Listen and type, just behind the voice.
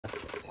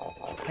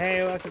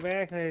Hey, welcome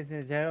back, ladies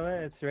and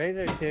gentlemen. It's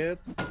RazorTube.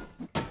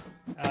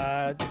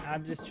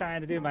 I'm just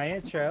trying to do my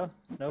intro.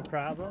 No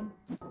problem.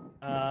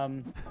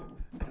 Don't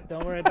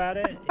worry about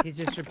it. He's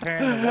just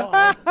repairing the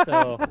wall,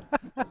 so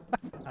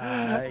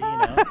you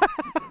know.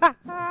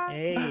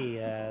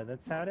 Hey,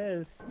 that's how it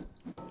is.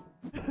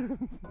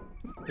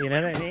 You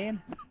know what I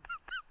mean?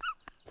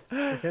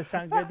 Does that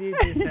sound good to you?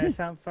 Does that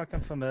sound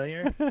fucking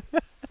familiar?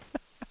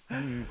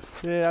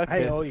 Yeah,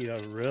 I owe you a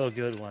real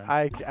good one.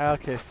 I'll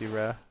kiss you,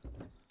 bro.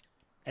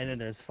 And then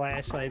there's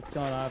flashlights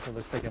going off. It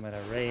looks like I'm at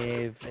a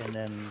rave. And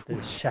then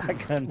there's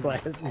shotgun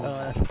blasts going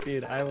off.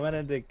 Dude, I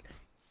wanted to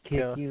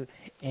kick you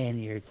in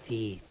your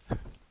teeth.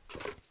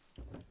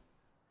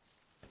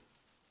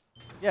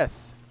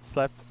 Yes.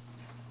 Slept.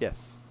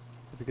 Yes.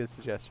 That's a good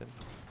suggestion.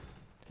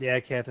 Yeah,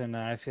 Catherine,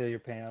 I feel your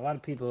pain. A lot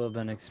of people have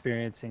been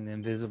experiencing the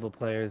invisible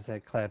players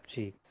that clap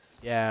cheeks.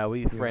 Yeah,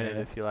 we ran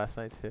into a few last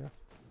night, too.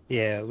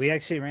 Yeah, we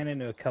actually ran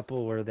into a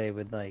couple where they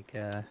would, like,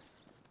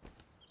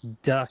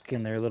 duck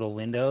in their little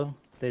window.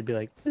 They'd be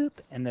like, boop,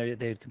 and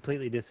they'd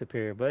completely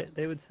disappear, but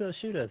they would still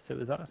shoot us. It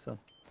was awesome.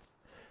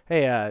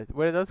 Hey,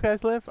 where did those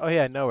guys live? Oh,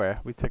 yeah, nowhere.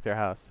 We took their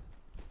house.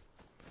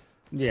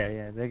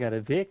 Yeah, they got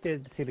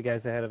evicted. See the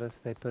guys ahead of us?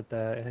 They put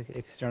the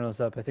externals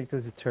up. I think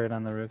there's a turret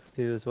on the roof,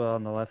 too, as well,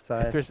 on the left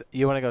side.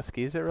 You want to go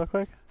skis it real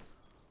quick?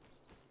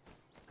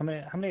 How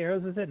many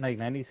arrows is it? Like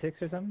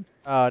 96 or something?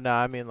 Oh, no,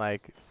 I mean,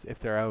 like, if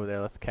they're over there,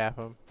 let's cap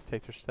them.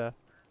 Take their stuff.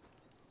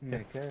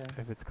 Okay.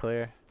 If it's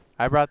clear.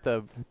 I brought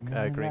the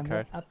green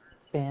card. Up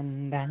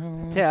and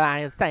down. Till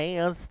I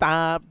say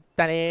stop,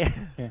 Daddy.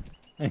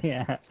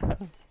 Yeah.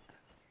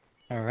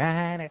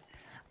 Alright.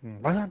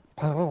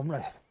 Oh,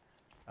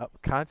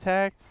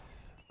 contact,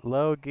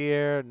 low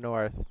gear,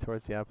 north,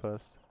 towards the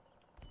outpost.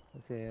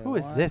 Who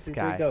is this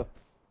guy? Go.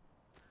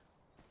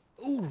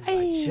 Ooh,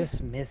 I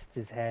just missed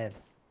his head.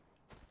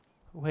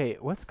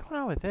 Wait, what's going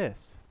on with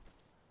this?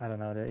 I don't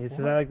know. He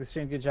says, I like the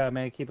stream. Good job,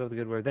 man. Keep up the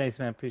good work. Thanks,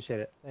 man.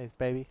 Appreciate it. Thanks,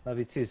 baby. Love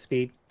you too,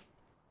 Speed.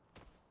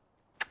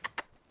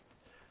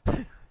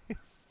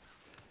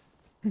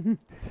 I'm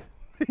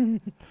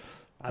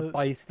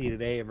feisty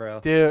today, bro.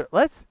 Dude,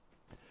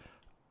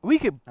 we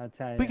could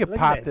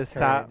pop this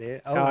top.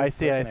 Dude. Oh, I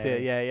see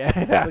it.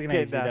 Yeah. Looking at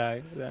you,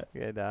 dog.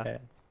 Yeah.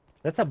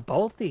 That's a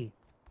bolty.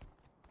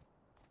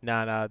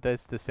 No,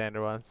 that's the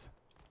standard ones.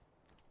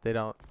 They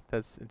don't.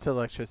 That's until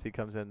electricity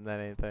comes in.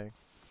 That ain't thing.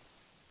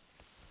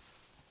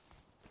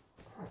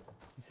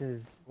 He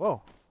says,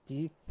 "Whoa,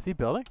 is he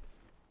building?"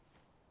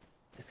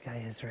 This guy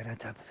is right on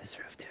top of his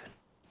roof, dude.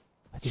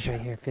 He's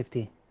right here,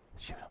 50.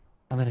 Shoot him.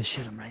 I'm gonna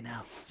shoot him right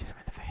now. Shoot him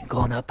in the face.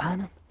 Going up on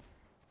him.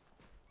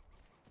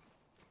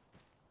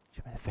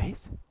 Shoot him in the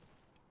face.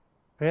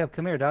 Hurry up,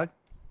 come here, dog.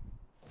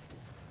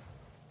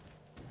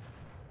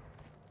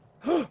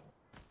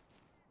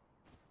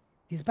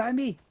 He's by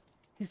me.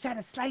 He's trying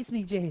to slice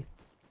me, Jade.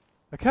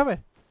 I'm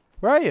coming.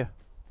 Where are you?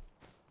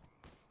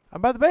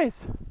 I'm by the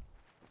base.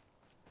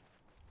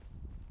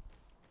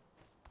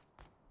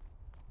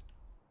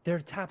 Their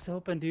top's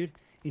open, dude.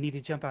 You need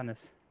to jump on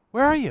this.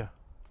 Where are you?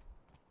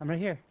 I'm right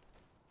here.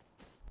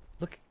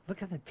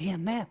 Look at the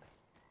damn map.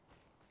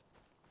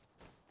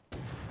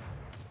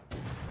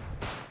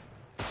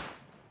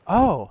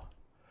 Oh,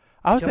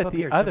 I was jump at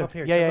the other. Jump up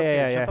here,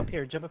 Yeah.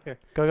 Jump up here.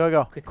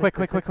 Go. Quick.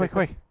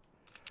 Quick.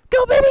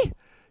 Go, baby.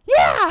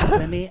 Yeah.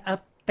 Let me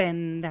up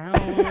and down.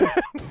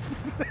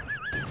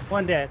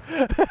 One dead.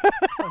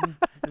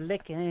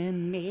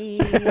 Licking me.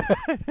 Here,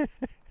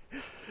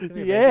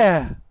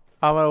 Yeah. Baby.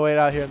 I'm gonna wait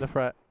out here in the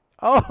front.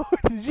 Oh,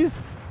 did you?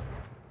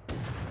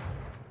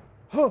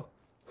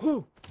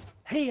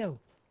 Hey-yo.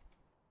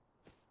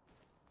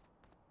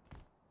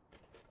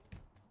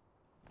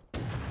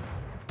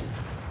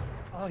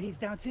 Oh, he's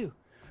down too.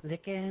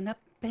 Licking up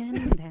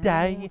and down.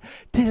 Die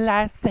till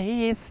I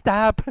say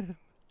stop.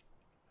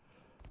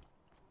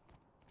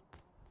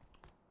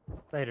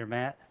 Later,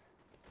 Matt.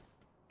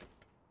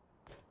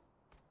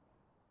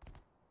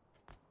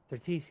 Their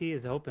TC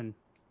is open.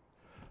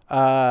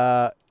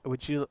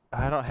 Would you?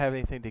 I don't have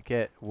anything to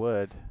get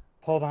wood.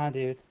 Hold on,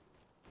 dude.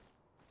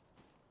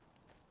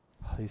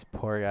 Oh, these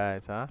poor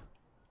guys, huh?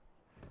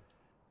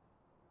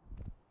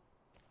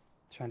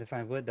 Trying to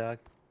find wood, dog.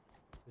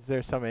 Is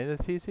there some in the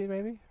TC,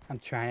 maybe? I'm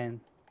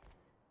trying.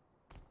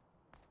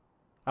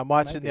 I'm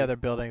watching the other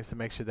buildings to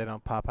make sure they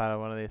don't pop out of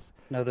one of these.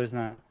 No, there's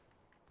not.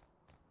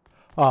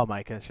 Oh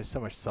my goodness, there's so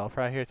much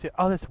sulfur out here too.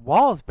 Oh, this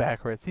wall's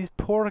backwards. These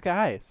poor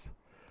guys.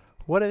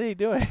 What are they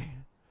doing?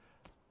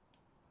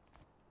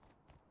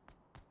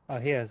 Oh,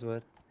 he has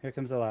wood. Here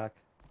comes the lock.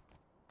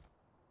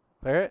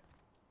 Clear it?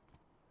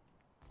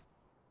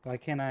 Why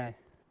can't I?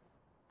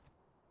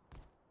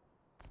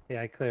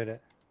 Yeah, I cleared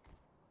it.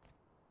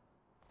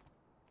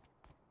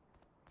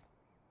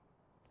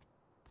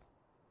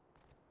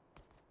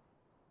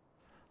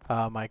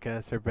 Oh my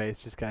goodness, their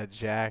base just got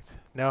jacked.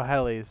 No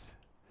helis.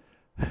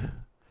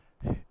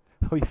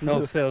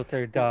 No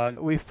filter, dog.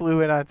 We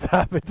flew in on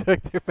top and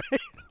took their base.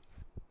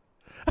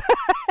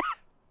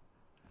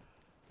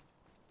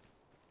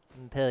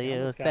 Until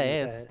you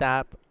say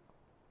stop.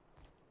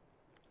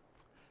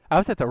 I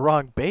was at the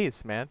wrong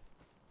base, man.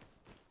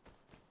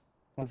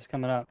 What's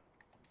coming up?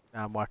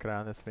 Now I'm walking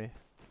around this me.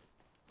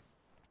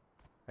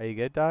 Are you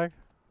good, dog?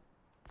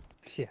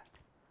 Yeah,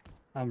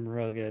 I'm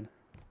real good.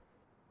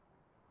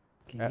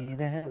 Give me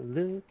that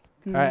look.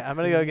 Alright, I'm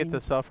gonna go get the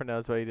sulfur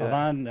nodes while you do Hold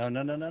that.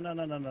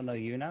 on. No.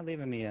 You're not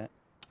leaving me yet.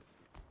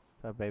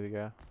 What's up, baby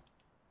girl?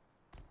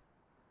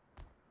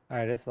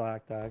 Alright, it's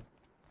locked, dog.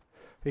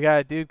 We got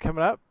a dude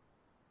coming up.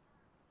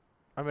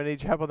 I'm gonna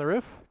need your help on the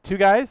roof. 2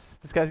 guys.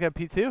 This guy's got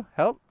P2.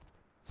 Help.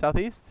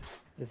 Southeast.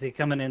 Is he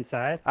coming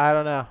inside? I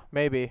don't know.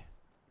 Maybe.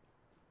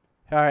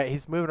 Alright,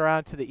 he's moving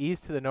around to the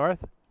east, to the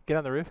north. Get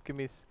on the roof. Give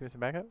me some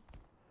backup.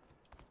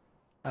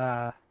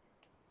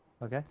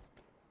 Okay.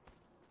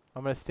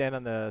 I'm gonna stand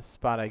on the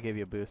spot I gave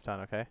you a boost on,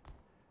 okay?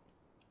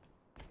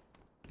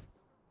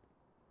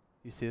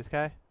 You see this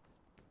guy?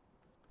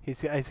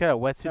 He's got a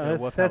wetsuit and a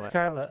wolf that's helmet.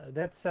 Carla.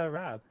 That's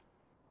Rob.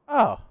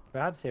 Oh.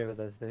 Rob's here with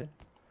us, dude.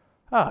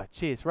 Oh,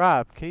 jeez.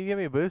 Rob, can you give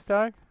me a boost,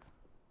 dog?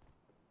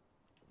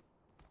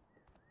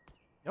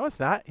 No,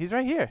 it's not. He's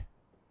right here.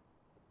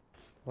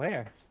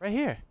 Where? Right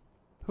here.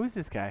 Who's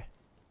this guy?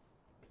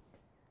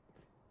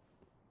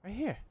 Right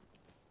here.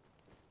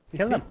 You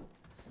Kill see him.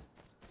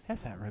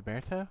 That's not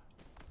Roberto.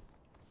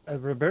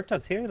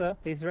 Roberto's here though.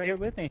 He's right here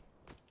with me.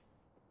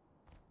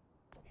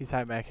 He's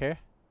hiding back here.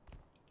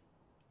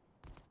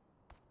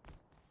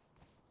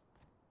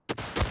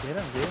 Get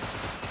him, dude.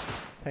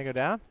 Tango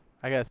down.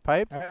 I got his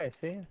pipe. Alright,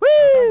 see?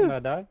 Woo!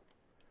 About, dog.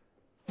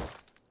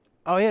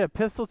 Oh, he had a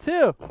pistol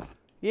too.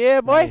 Yeah,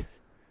 boy. Nice.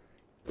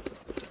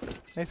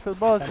 Thanks for the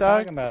bullets, That's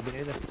what I'm dog. talking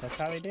about, dude. That's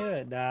how we do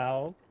it,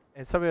 dog.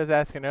 And somebody was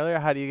asking earlier,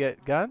 how do you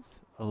get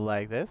guns?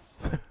 Like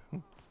this.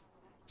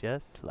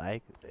 Just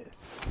like this.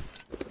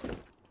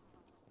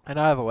 I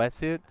know I have a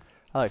wetsuit.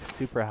 I look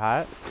super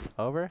hot.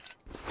 Over.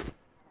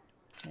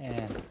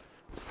 Man.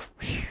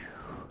 Whew.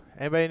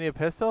 Anybody need a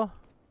pistol?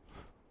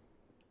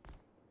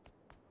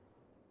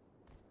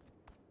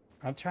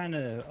 I'm trying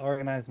to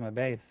organize my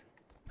base.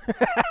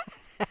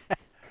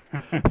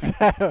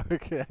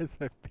 Okay, that's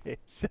my bitch.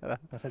 Shut up.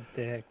 What a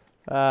dick.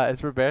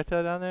 Is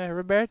Roberto down there?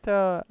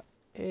 Roberto,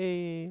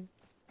 hey.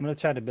 I'm gonna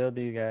try to build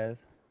you guys.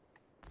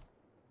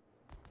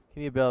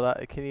 Can you build up?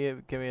 Can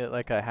you give me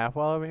like a half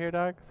wall over here,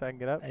 dog, so I can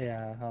get up?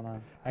 Yeah, hold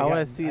on. I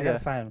want to see I gotta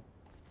find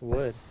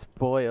wood.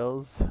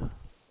 spoils.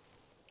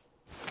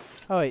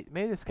 Oh wait,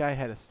 maybe this guy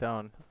had a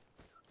stone.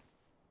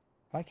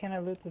 Why can't I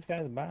loot this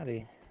guy's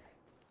body?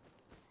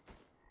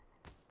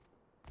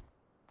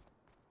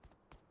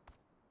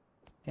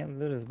 Can't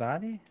loot his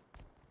body?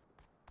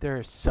 There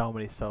are so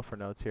many sulfur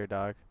notes here,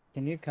 dog.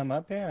 Can you come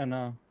up here or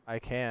no? I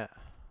can't.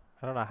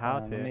 I don't know how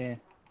Hold on, to.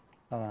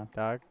 Hold on.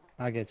 Dog.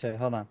 I'll get you.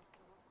 Hold on.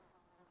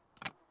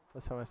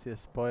 Let's I want to see the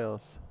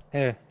spoils.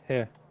 Here. Come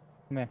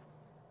here.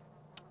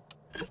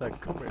 It's like,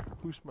 come here.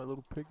 Who's my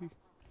little piggy?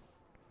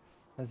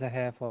 There's a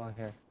half wall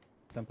here.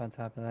 Jump on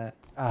top of that.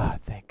 Ah,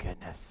 thank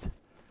goodness.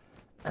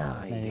 Oh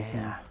Then you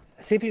yeah.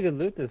 See if you could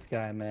loot this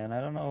guy, man. I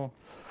don't know.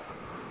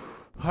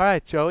 All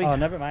right, Joey. Oh,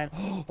 never mind.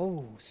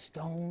 Oh,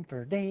 stone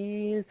for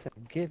days. So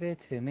give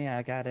it to me.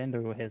 I got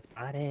into his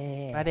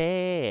body.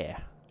 Buddy.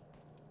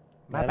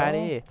 My Metal?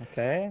 buddy.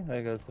 Okay,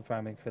 there goes the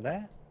farming for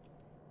that.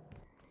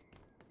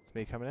 It's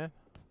me coming in.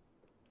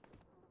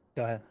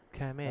 Go ahead.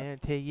 Come in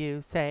till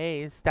you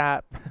say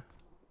stop.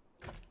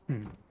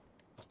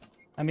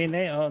 I mean,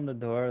 they own the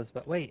doors,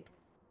 but wait.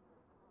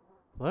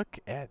 Look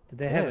at Did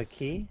they have a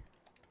key?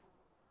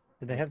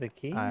 Did they have the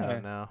key? I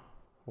don't know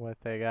what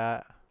they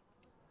got.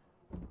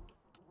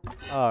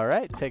 All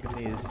right, taking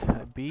these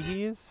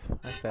beehies.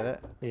 I said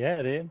it.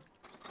 Yeah, dude.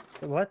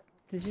 What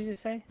did you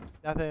just say?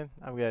 Nothing.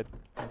 I'm good.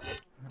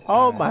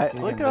 Oh my!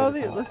 you Look can at all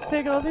build these. a Let's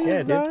take all these,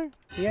 Yeah, dude. dog.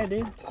 Yeah,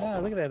 dude. No,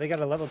 look at that. They got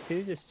a level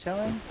 2 just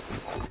chilling.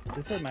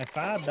 This is my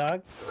fob,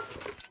 dog.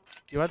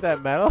 You want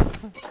that metal?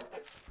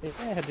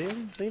 Yeah,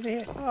 dude. Leave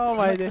it here. Oh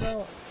my!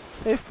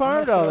 They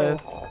farmed gonna all throw-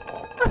 this.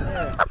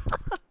 Yeah.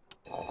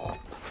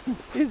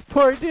 These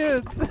poor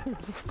dudes.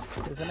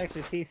 There's an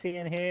extra TC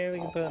in here. We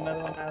can put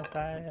another one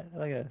outside.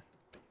 Look at this.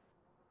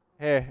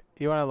 Here,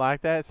 you want to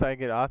lock that so I can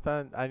get off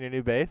on your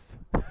new base?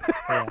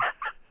 Yeah.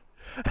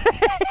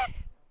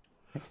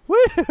 Woo!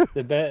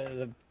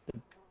 The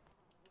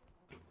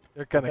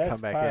They're gonna best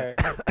come back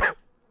in.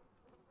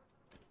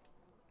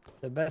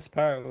 The best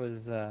part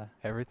was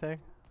Everything?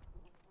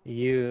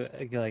 you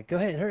like, go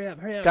ahead, hurry up.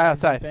 Guy and jump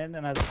outside. in,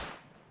 and I was,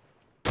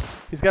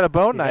 He's got a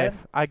bone Is he knife.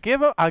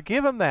 dead? I'll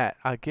give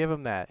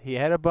him that. He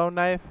had a bone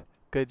knife.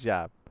 Good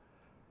job.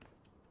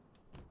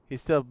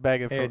 He's still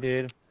begging here, for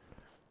dude.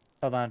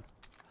 Hold on.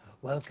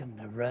 Welcome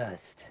to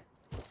Rust.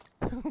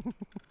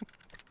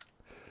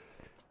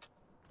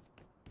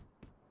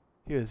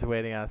 He was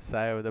waiting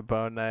outside with a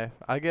bone knife.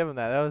 I'll give him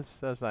that.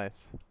 That was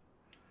nice.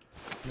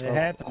 It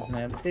happens,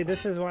 man. See,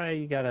 this is why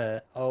you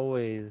gotta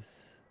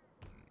always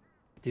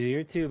do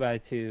your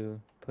 2x2,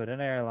 put an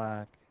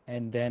airlock,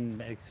 and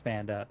then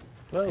expand up.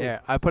 Whoa. Yeah,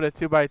 I put a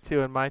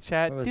 2x2 in my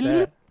chat. What was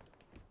that?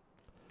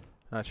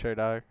 Not sure,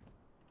 dog.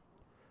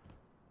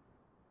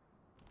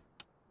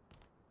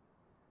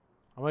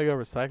 I'm gonna go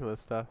recycle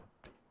this stuff.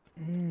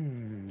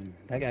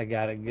 That guy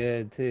got it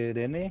good too,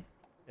 didn't he?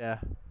 Yeah.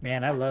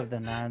 Man, I love the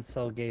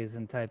non-soul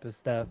gazing type of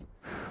stuff.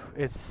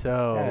 It's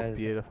so Guys,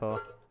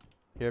 beautiful.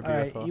 You're all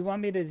right, beautiful. you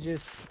want me to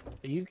just...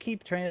 You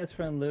keep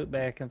transferring loot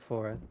back and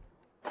forth.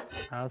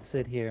 I'll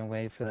sit here and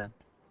wait for them.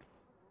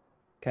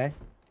 Okay?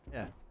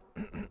 Yeah.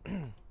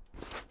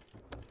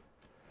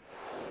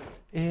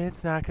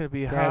 It's not gonna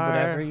be Grab hard.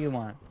 whatever you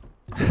want.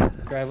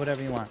 Grab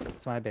whatever you want.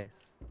 It's my base.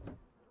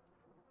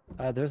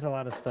 There's a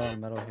lot of stone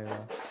and metal here,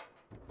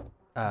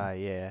 though.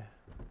 Yeah.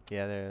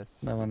 Yeah, there is.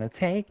 I want to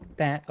take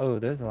that. Oh,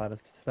 there's a lot of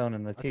stone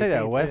in the I'll TC, take that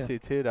too.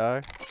 wetsuit too,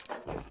 dog.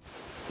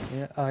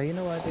 Yeah. Oh, you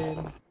know what, dude?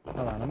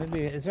 Hold on. Let me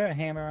be... Is there a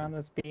hammer on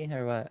this bee,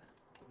 or what?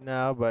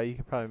 No, but you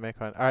can probably make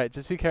one. All right,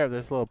 just be careful.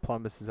 There's little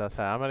plumbuses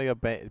outside. I'm gonna go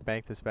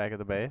bank this back at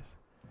the base.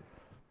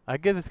 I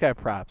give this guy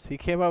props. He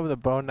came up with a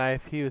bone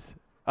knife. He was...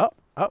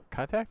 Oh,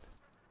 contact.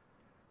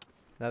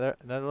 Another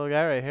little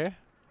guy right here.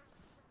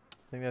 I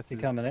think that's He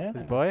coming in?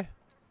 his boy.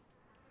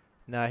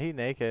 Nah, he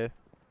naked.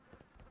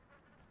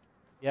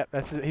 Yep,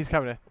 he's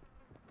coming in.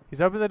 He's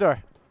opening the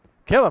door.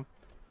 Kill him.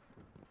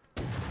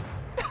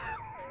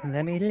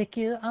 Let me lick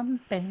you up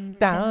and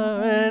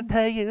Down down.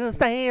 until you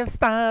say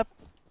stop.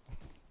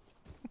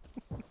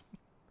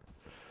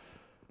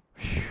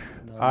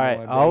 No Alright,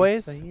 more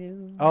always, days for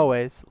you.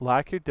 always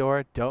lock your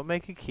door. Don't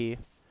make a key.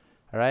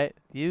 Alright?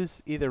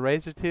 Use either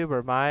razor tube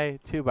or my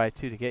 2x2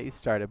 to get you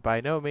started.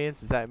 By no means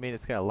does that mean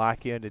it's going to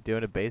lock you into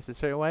doing a base a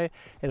certain way.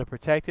 It'll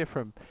protect you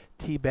from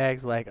tea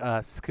bags like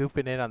us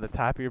scooping in on the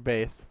top of your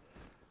base.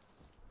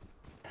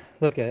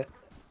 Look at.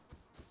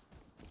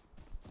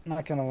 I'm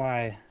not gonna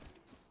lie.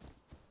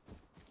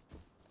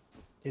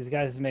 These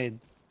guys made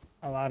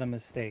a lot of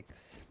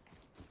mistakes.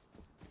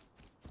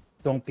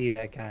 Don't be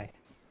that guy.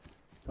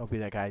 Don't be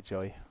that guy,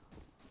 Joey.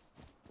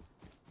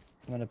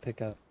 I'm gonna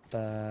pick up.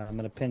 I'm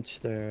gonna pinch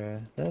their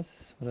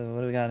this. What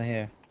do we got in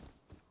here?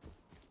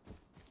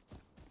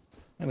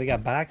 And we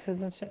got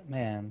boxes and shit.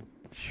 Man,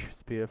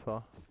 It's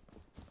beautiful.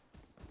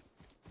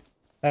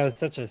 that was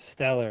such a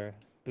stellar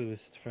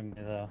boost from me,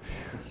 though.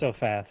 It's so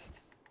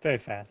fast, very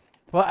fast.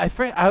 Well,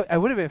 I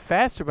would have been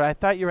faster, but I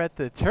thought you were at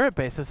the turret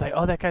base. I was like,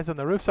 oh, that guy's on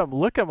the roof, so I'm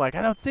looking. I'm like,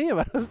 I don't see him.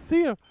 I don't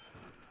see him.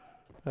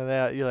 And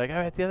then you're like,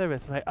 I'm at the other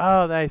base. I'm like,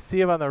 oh, then I see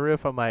him on the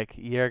roof. I'm like,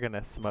 you're going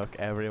to smoke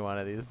every one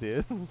of these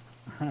dudes.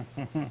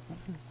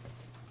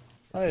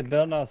 Oh, they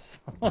building us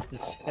so much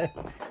shit.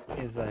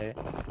 He's like,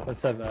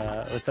 what's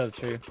up,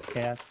 True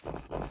Cat?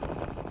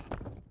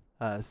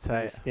 It's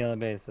tight. Stealing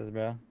bases,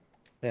 bro.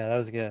 Yeah, that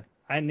was good.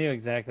 I knew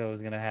exactly what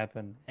was gonna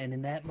happen, and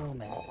in that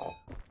moment,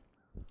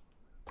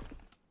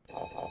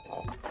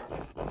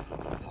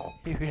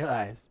 He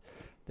realized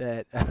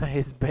that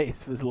his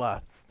base was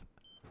lost.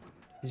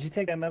 did you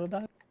take that metal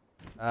dog?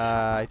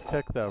 I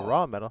took the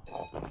raw metal.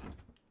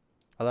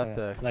 I left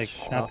Okay. the... Like,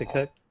 not the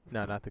cook?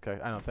 No, not the cook.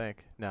 I don't think.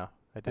 No,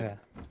 I didn't.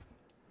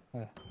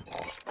 Okay.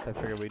 I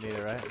figured we need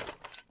it,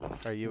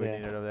 right? Or you would Yeah.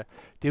 need it over there.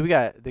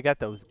 Dude, they got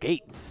those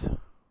gates.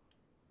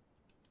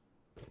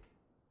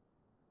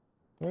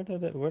 Where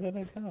did it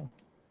go?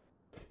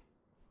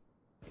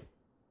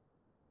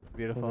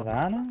 Beautiful. Was it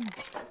on him?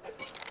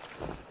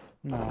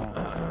 No.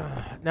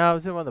 No, it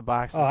was in one of the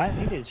boxes. Oh, I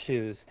needed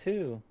shoes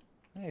too.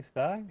 Thanks,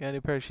 dog. Got a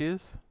new pair of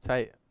shoes?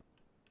 Tight.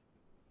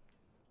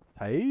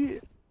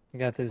 Tight? I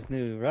got these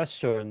new Rush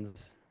Jordans.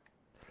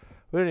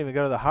 We didn't even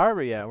go to the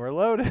harbor yet. We're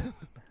loaded.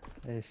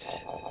 I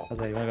was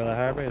like, you wanna go to the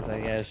harbor? He was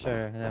like, yeah,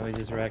 sure. And then we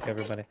just wreck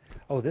everybody.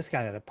 Oh, this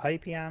guy had a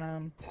pipey on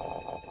him.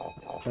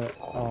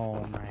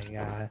 Oh my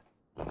god.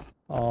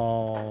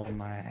 Oh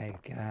my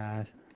god.